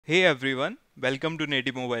Hey everyone, welcome to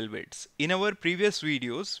Native Mobile Bits. In our previous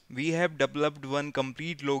videos, we have developed one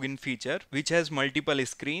complete login feature which has multiple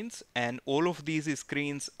screens and all of these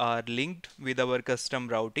screens are linked with our custom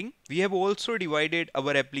routing. We have also divided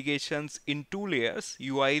our applications in two layers,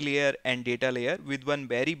 UI layer and data layer with one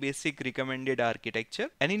very basic recommended architecture.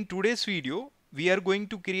 And in today's video, we are going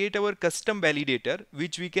to create our custom validator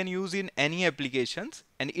which we can use in any applications,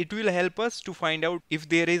 and it will help us to find out if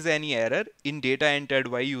there is any error in data entered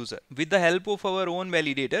by user. With the help of our own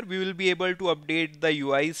validator, we will be able to update the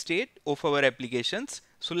UI state of our applications.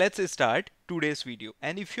 So let's start today's video.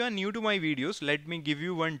 And if you are new to my videos, let me give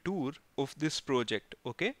you one tour of this project.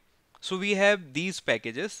 Okay, so we have these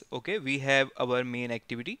packages. Okay, we have our main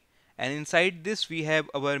activity, and inside this we have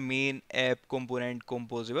our main app component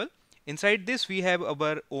composable. Inside this we have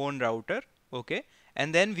our own router. Okay,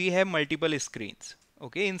 and then we have multiple screens.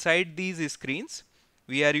 Okay, inside these screens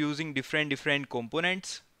we are using different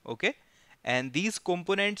components. Okay, and these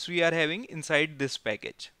components we are having inside this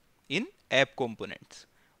package in app components.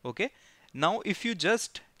 Okay, now if you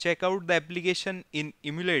just check out the application in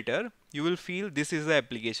emulator, you will feel this is the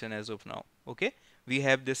application as of now. Okay, we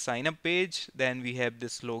have this sign up page, then we have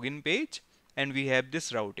this login page, and we have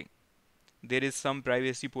this routing. There is some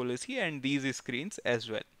privacy policy and these screens as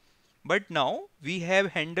well. But now we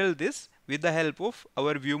have handled this with the help of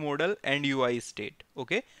our view model and UI state.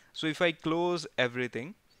 Okay, so if I close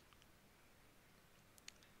everything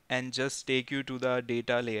and just take you to the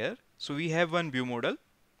data layer, so we have one view model.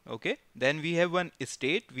 Okay, then we have one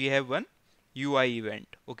state, we have one UI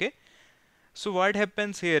event. Okay, so what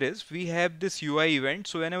happens here is we have this UI event.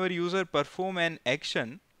 So whenever user perform an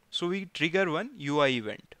action, so we trigger one UI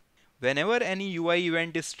event. Whenever any UI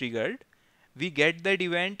event is triggered, we get that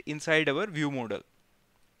event inside our view model,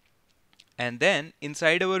 and then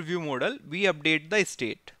inside our view model we update the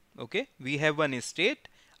state. Okay, we have one state.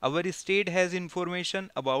 Our state has information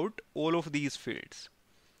about all of these fields.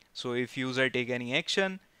 So if user take any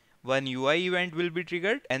action, one UI event will be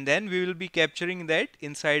triggered, and then we will be capturing that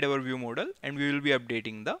inside our view model and we will be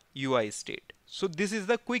updating the UI state. So this is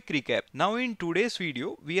the quick recap. Now in today's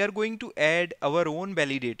video, we are going to add our own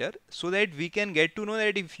validator so that we can get to know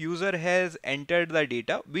that if user has entered the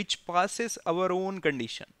data which passes our own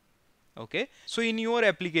condition. Okay, so in your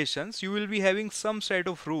applications, you will be having some set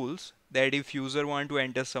of rules that if user want to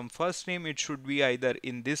enter some first name, it should be either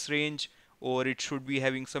in this range or it should be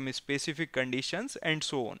having some specific conditions and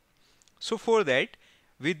so on. So for that,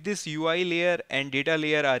 with this UI layer and data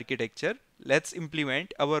layer architecture, let's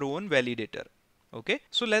implement our own validator. Okay,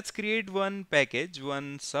 so let's create one package,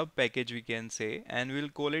 one sub package we can say, and we'll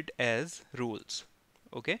call it as rules.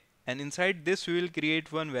 Okay, and inside this we will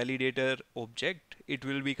create one validator object. It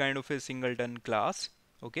will be kind of a singleton class.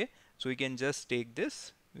 Okay, so we can just take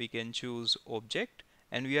this, we can choose object,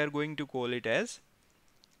 and we are going to call it as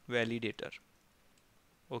validator.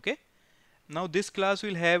 Okay, now this class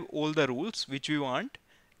will have all the rules which we want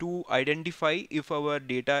to identify if our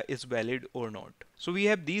data is valid or not. So we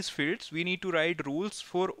have these fields, we need to write rules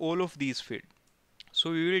for all of these fields.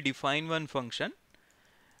 So we will define one function,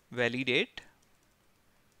 validate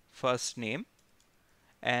first name,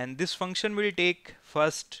 and this function will take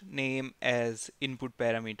first name as input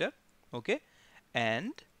parameter. Okay,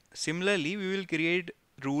 and similarly we will create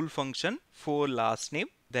rule function for last name,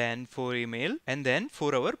 then for email, and then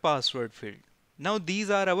for our password field. Now these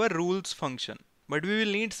are our rules function, but we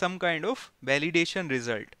will need some kind of validation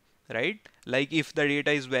result, right? Like if the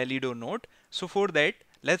data is valid or not. So for that,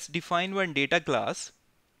 let's define one data class.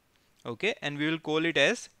 Okay, and we will call it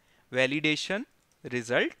as validation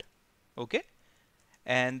result. Okay,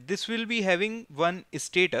 and this will be having one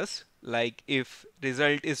status, like if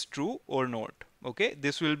result is true or not. Okay,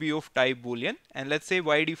 this will be of type boolean, and let's say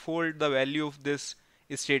by default the value of this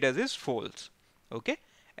status is false. Okay,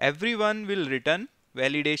 everyone will return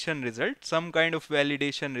validation result, some kind of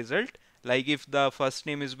validation result, like if the first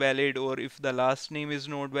name is valid or if the last name is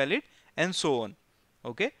not valid, and so on.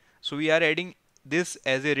 Okay, so we are adding this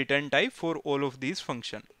as a return type for all of these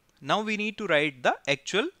functions. Now we need to write the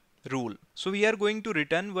actual rule. So we are going to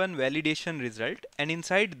return one validation result, and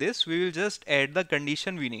inside this we will just add the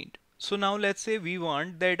condition we need. So now let's say we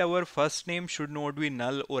want that our first name should not be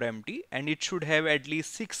null or empty, and it should have at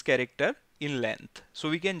least 6 characters in length. So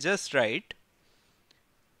we can just write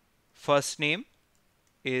first name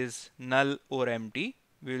is null or empty.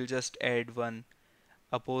 We will just add one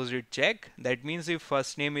opposite check. That means if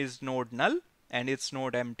first name is not null and it's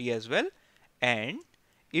not empty as well, and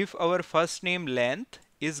if our first name length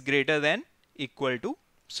is greater than equal to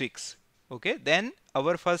 6, okay, then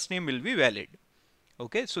our first name will be valid.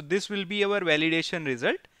 Okay, so this will be our validation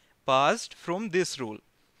result passed from this rule.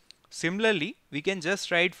 Similarly, we can just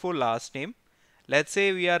write for last name. Let's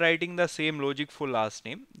say we are writing the same logic for last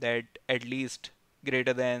name, that at least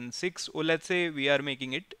greater than 6, or let's say we are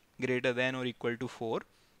making it greater than or equal to 4,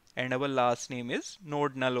 and our last name is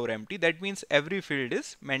not null or empty. That means every field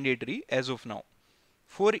is mandatory as of now.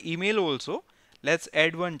 For email also, let's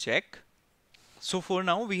add one check. So for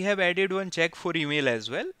now we have added one check for email as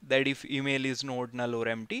well, that if email is not null or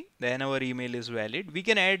empty, then our email is valid. We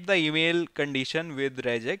can add the email condition with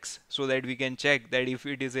regex so that we can check that if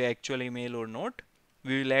it is a actual email or not.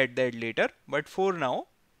 We will add that later, but for now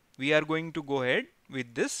we are going to go ahead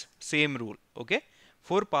with this same rule. Okay.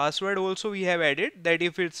 For password also we have added that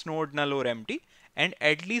if it's not null or empty and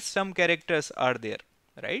at least some characters are there,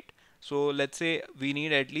 right? So let's say we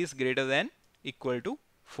need at least greater than equal to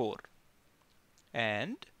 4.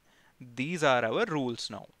 And these are our rules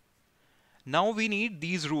now. Now we need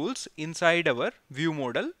these rules inside our view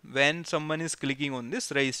model when someone is clicking on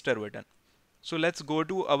this register button. So let's go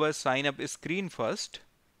to our sign up screen first.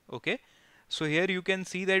 Okay. So here you can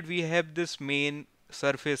see that we have this main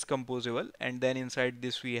surface composable, and then inside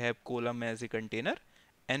this we have column as a container,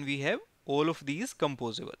 and we have all of these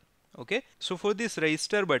composable. Okay. So for this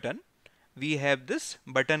register button, we have this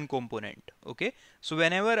button component. Okay. So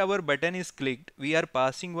whenever our button is clicked, we are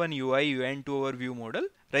passing one UI event to our view model,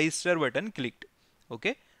 register button clicked.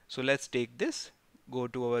 Okay. So let's take this, go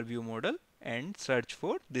to our view model and search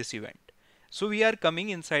for this event. So we are coming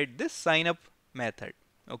inside this sign up method.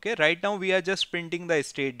 Okay. Right now we are just printing the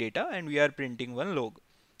state data and we are printing one log.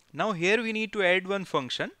 Now here we need to add one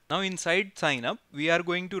function. Now inside sign up, we are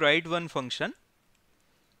going to write one function,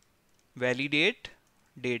 validate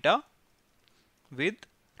data with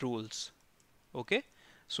rules. Okay.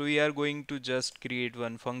 So we are going to just create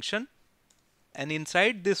one function, and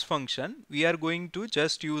inside this function we are going to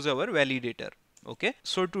just use our validator. Okay.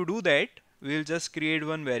 So to do that, we will just create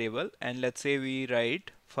one variable, and let's say we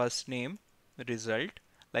write first name result,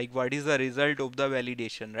 like what is the result of the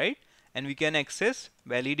validation, right? And we can access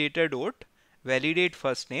validator dot validate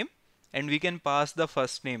first name, and we can pass the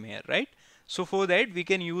first name here, right? So for that we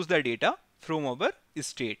can use the data from our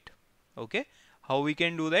state. Okay. How we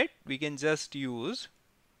can do that? We can just use,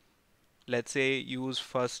 let's say, use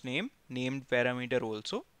first name named parameter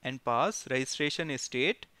also, and pass registration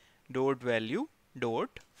state dot value dot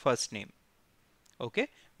first name. Okay.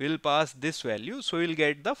 We'll pass this value, so we'll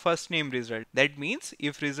get the first name result. That means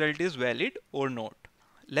if result is valid or not.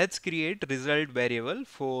 Let's create result variable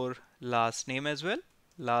for last name as well,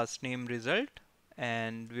 last name result,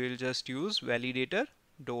 and we'll just use validator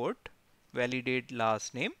dot validate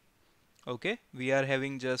last name. Okay, we are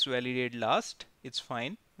having just validate last, it's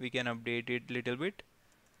fine, we can update it little bit,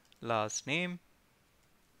 last name,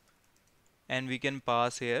 and we can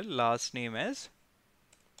pass here last name as,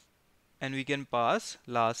 and we can pass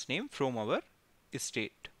last name from our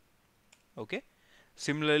state. Okay.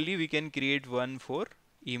 Similarly, we can create one for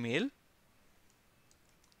email,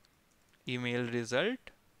 email result,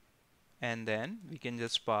 and then we can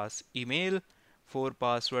just pass email. For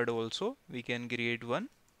password also, we can create one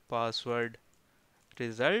password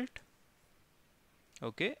result.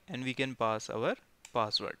 Okay, and we can pass our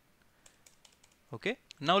password. Okay,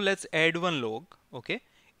 now let's add one log. Okay,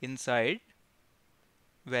 inside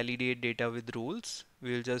validate data with rules,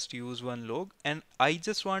 we'll just use one log, and I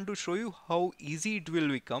just want to show you how easy it will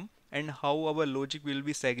become and how our logic will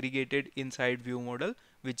be segregated inside view model,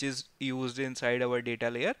 which is used inside our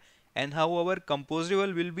data layer, and how our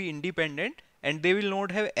composable will be independent and they will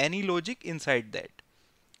not have any logic inside that.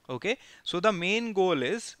 Okay, so the main goal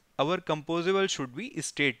is our composable should be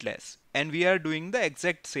stateless, and we are doing the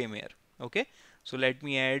exact same here. Okay, so let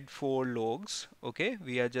me add 4 logs. Okay,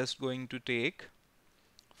 we are just going to take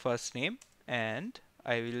first name, and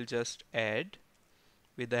I will just add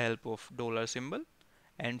with the help of dollar symbol,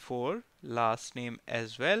 and for last name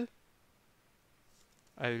as well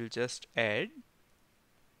I will just add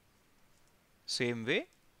same way,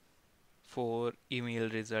 for email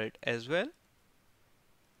result as well,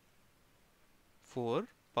 for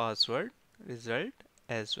password result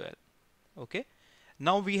as well. Okay,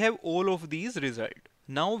 now we have all of these result.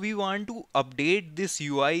 Now we want to update this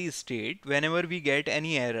UI state whenever we get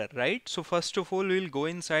any error, right? So first of all, we'll go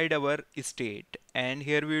inside our state, and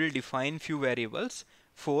here we will define few variables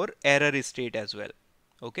for error state as well.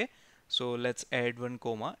 Okay, so let's add one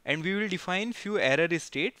comma, and we will define few error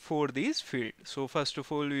state for these field. So first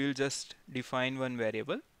of all, we will just define one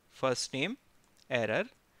variable, first name error,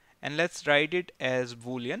 and let's write it as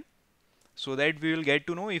boolean, so that we will get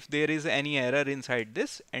to know if there is any error inside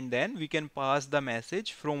this, and then we can pass the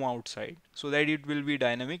message from outside so that it will be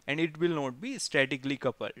dynamic and it will not be statically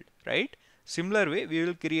coupled, right? Similar way, we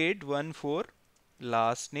will create one for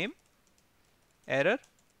last name error.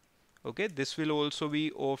 Okay, this will also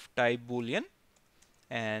be of type boolean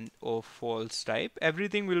and of false type.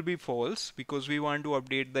 Everything will be false because we want to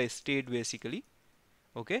update the state basically.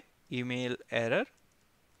 Okay, email error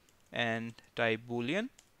and type boolean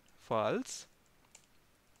false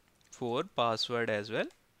for password as well.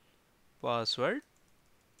 Password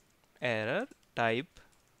error type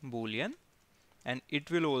boolean, and it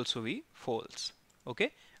will also be false.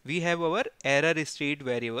 Okay, we have our error state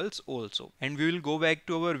variables also, and we will go back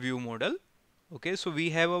to our view model. Okay, so we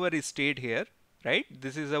have our state here, right?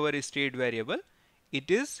 This is our state variable. It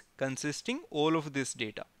is consisting all of this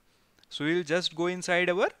data. So we will just go inside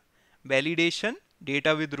our validation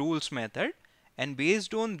data with rules method, and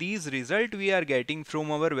based on these result we are getting from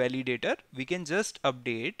our validator, we can just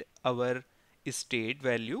update our state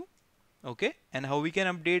value. Okay, and how we can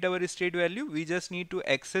update our state value? We just need to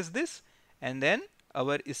access this and then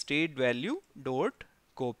our state value dot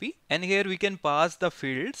copy, and here we can pass the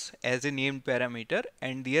fields as a named parameter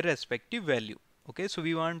and their respective value. Okay, so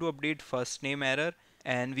we want to update first name error,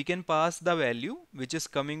 and we can pass the value which is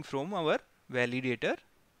coming from our validator,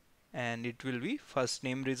 and it will be first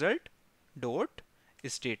name result dot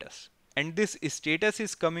status, and this status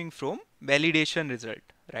is coming from validation result,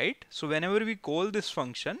 right? So whenever we call this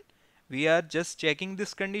function, we are just checking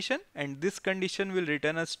this condition, and this condition will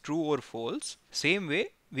return us true or false. Same way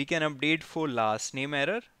we can update for last name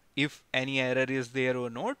error if any error is there or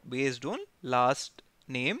not based on last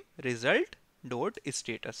name result dot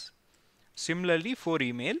status. Similarly for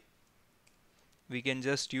email, we can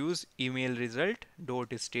just use email result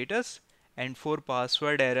dot status, and for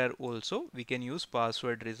password error also we can use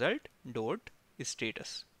password result dot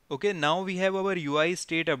status. Okay, now we have our UI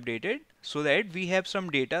state updated so that we have some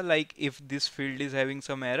data like if this field is having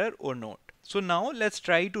some error or not. So now let's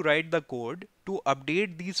try to write the code to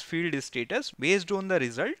update these field status based on the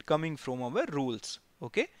result coming from our rules.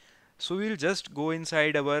 Okay, so we'll just go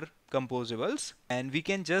inside our composables, and we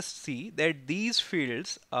can just see that these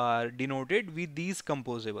fields are denoted with these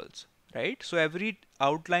composables, right? So every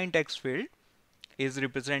outline text field is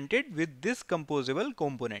represented with this composable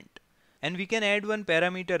component, and we can add one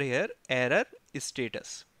parameter here, error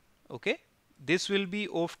status. Okay, this will be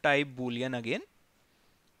of type boolean again,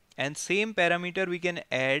 and same parameter we can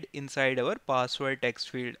add inside our password text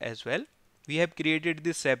field as well. We have created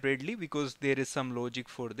this separately because there is some logic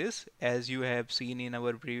for this, as you have seen in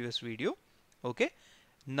our previous video. Okay,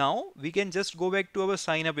 now we can just go back to our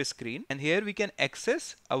sign up screen, and here we can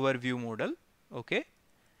access our view model. Okay,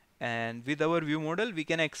 and with our view model we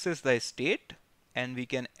can access the state, and we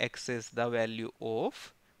can access the value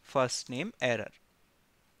of first name error.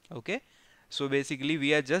 Okay, so basically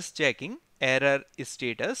we are just checking error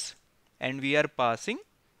status, and we are passing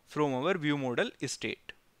from our view model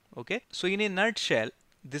state. Okay, so in a nutshell,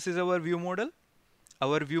 this is our view model.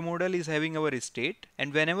 Our view model is having our state,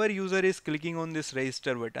 and whenever user is clicking on this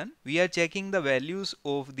register button, we are checking the values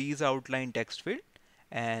of these outline text field,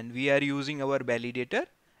 and we are using our validator,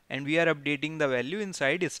 and we are updating the value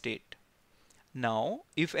inside state. Now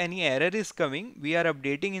if any error is coming, we are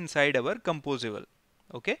updating inside our composable.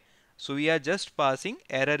 Okay, so we are just passing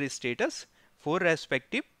error status for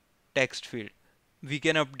respective text field. We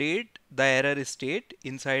can update the error state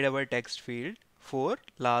inside our text field for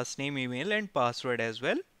last name, email and password as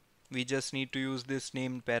well. We just need to use this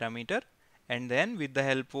named parameter, and then with the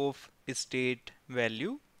help of state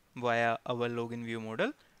value via our login view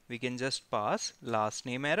model, we can just pass last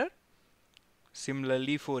name error.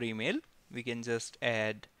 Similarly for email, we can just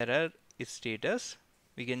add error status.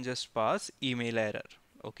 We can just pass email error.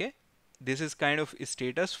 Okay, this is kind of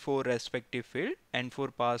status for respective field, and for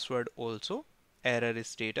password also error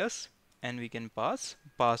status, and we can pass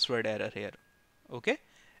password error here. Okay,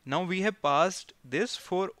 now we have passed this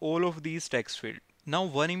for all of these text field. Now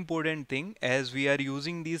one important thing, as we are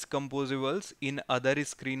using these composables in other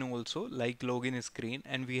screen also like login screen,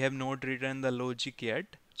 and we have not written the logic yet,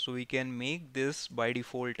 so we can make this by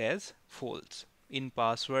default as false. In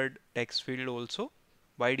password text field also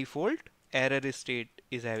by default error state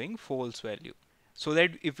is having false value, so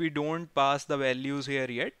that if we don't pass the values here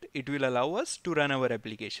yet, it will allow us to run our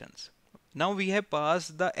applications. Now we have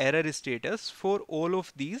passed the error status for all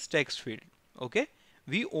of these text field. Okay,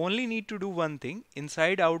 we only need to do one thing.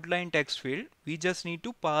 Inside outline text field, we just need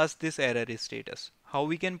to pass this error status. How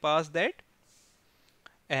we can pass that?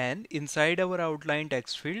 And inside our outline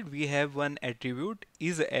text field, we have one attribute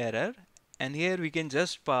is error, and here we can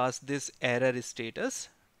just pass this error status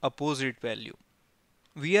opposite value.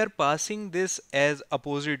 We are passing this as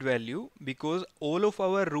opposite value because all of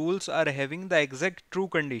our rules are having the exact true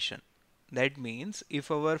condition. That means if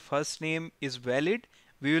our first name is valid,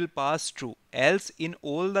 we will pass true. Else in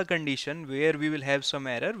all the condition where we will have some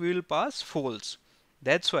error, we will pass false.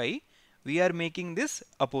 That's why we are making this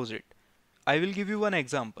opposite. I will give you one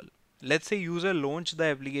example. Let's say user launch the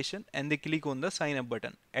application and they click on the sign up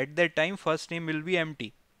button. At that time first name will be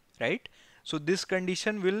empty, right? So this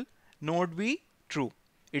condition will not be true.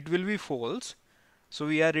 It will be false. So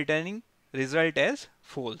we are returning result as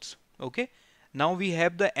false. Okay. Now we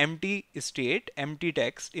have the empty state, empty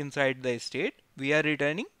text inside the state. We are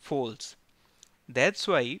returning false. That's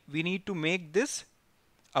why we need to make this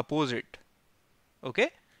opposite. Okay.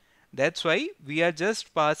 That's why we are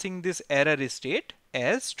just passing this error state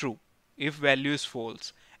as true if value is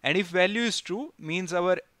false. And if value is true means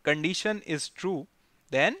our condition is true,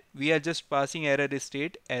 then we are just passing error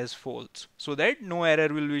state as false so that no error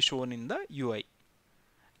will be shown in the UI.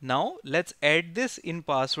 Now let's add this in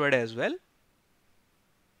password as well.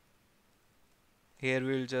 Here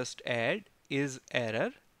we will just add is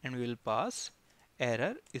error and we will pass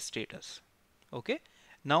error status. Okay.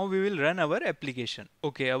 Now we will run our application.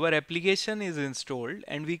 Okay, our application is installed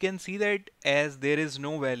and we can see that as there is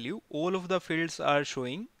no value, all of the fields are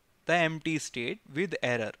showing the empty state with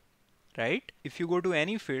error, right? If you go to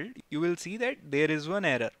any field, you will see that there is one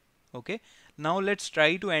error. Okay. Now let's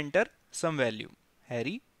try to enter some value.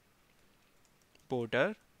 Harry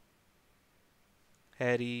Potter,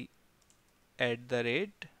 Harry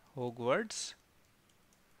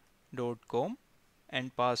 @Hogwarts.com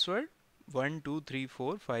and password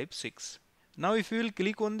 123456. Now if you will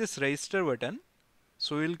click on this register button,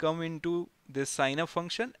 so we will come into this sign up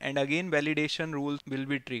function and again validation rules will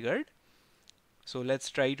be triggered. So let's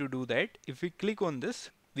try to do that. If we click on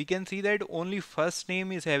this, we can see that only first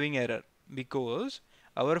name is having error because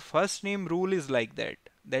our first name rule is like that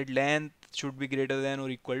length should be greater than or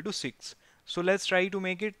equal to 6. So let's try to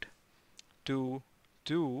make it to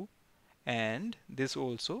 2 and this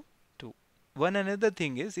also 2. One another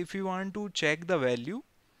thing is if you want to check the value,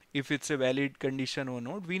 if it's a valid condition or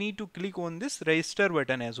not, we need to click on this register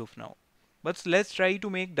button as of now. But let's try to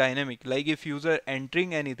make dynamic, like if user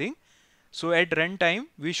entering anything, so at runtime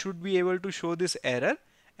we should be able to show this error,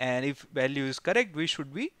 and if value is correct we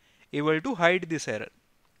should be able to hide this error.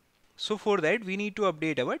 So for that we need to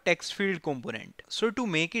update our text field component. So to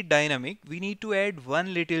make it dynamic we need to add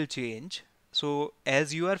one little change. So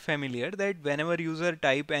as you are familiar that whenever user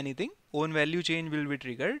type anything, on value change will be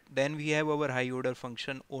triggered. Then we have our high order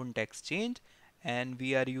function on text change and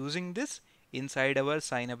we are using this inside our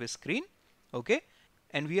sign up screen. Okay.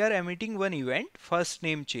 And we are emitting one event, first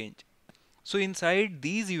name change. So inside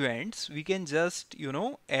these events we can just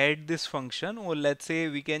add this function, or let's say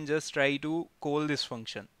we can just try to call this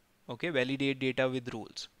function. Okay, validate data with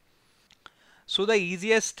rules. So the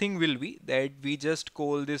easiest thing will be that we just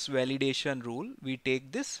call this validation rule. We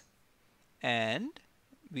take this and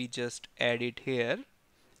we just add it here,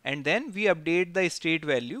 and then we update the state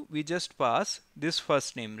value. We just pass this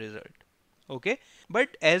first name result. Okay,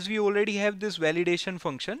 but as we already have this validation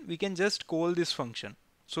function, we can just call this function.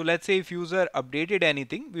 So let's say if user updated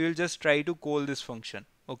anything, we will just try to call this function.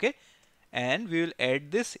 Okay, and we will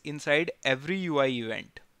add this inside every UI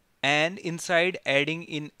event. And inside adding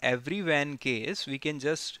in every when case, we can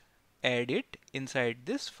just add it inside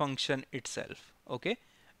this function itself. Okay,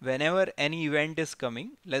 whenever any event is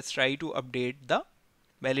coming, let's try to update the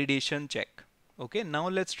validation check. Okay, now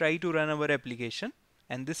let's try to run our application,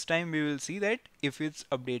 and this time we will see that if it's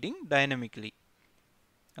updating dynamically.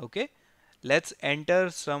 Okay, let's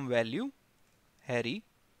enter some value, Harry.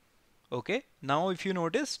 Okay, now if you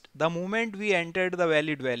noticed, the moment we entered the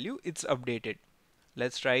valid value, it's updated.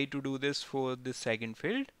 Let's try to do this for this second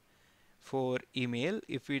field. For email,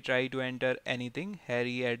 if we try to enter anything,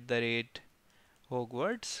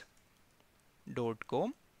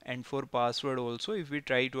 Harry@Hogwarts.com, and for password also, if we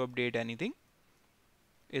try to update anything,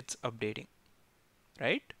 it's updating,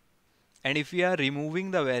 right? And if we are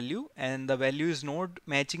removing the value and the value is not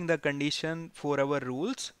matching the condition for our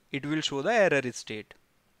rules, it will show the error state.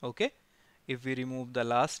 Okay, if we remove the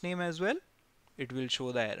last name as well, it will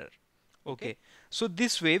show the error. Okay, so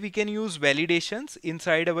this way we can use validations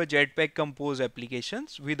inside our Jetpack Compose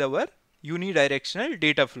applications with our unidirectional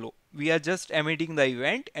data flow. We are just emitting the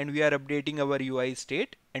event and we are updating our UI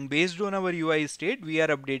state, and based on our UI state we are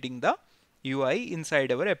updating the UI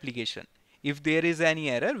inside our application. If there is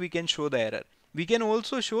any error, we can show the error. We can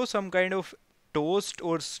also show some kind of toast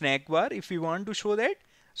or snack bar if we want to show that.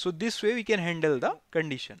 So this way we can handle the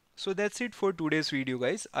condition. So that's it for today's video,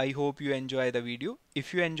 guys. I hope you enjoy the video.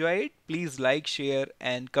 If you enjoy it, please like, share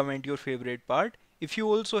and comment your favorite part. If you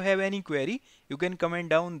also have any query, you can comment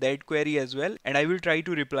down that query as well, and I will try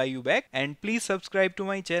to reply you back. And please subscribe to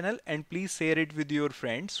my channel and please share it with your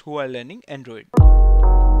friends who are learning Android.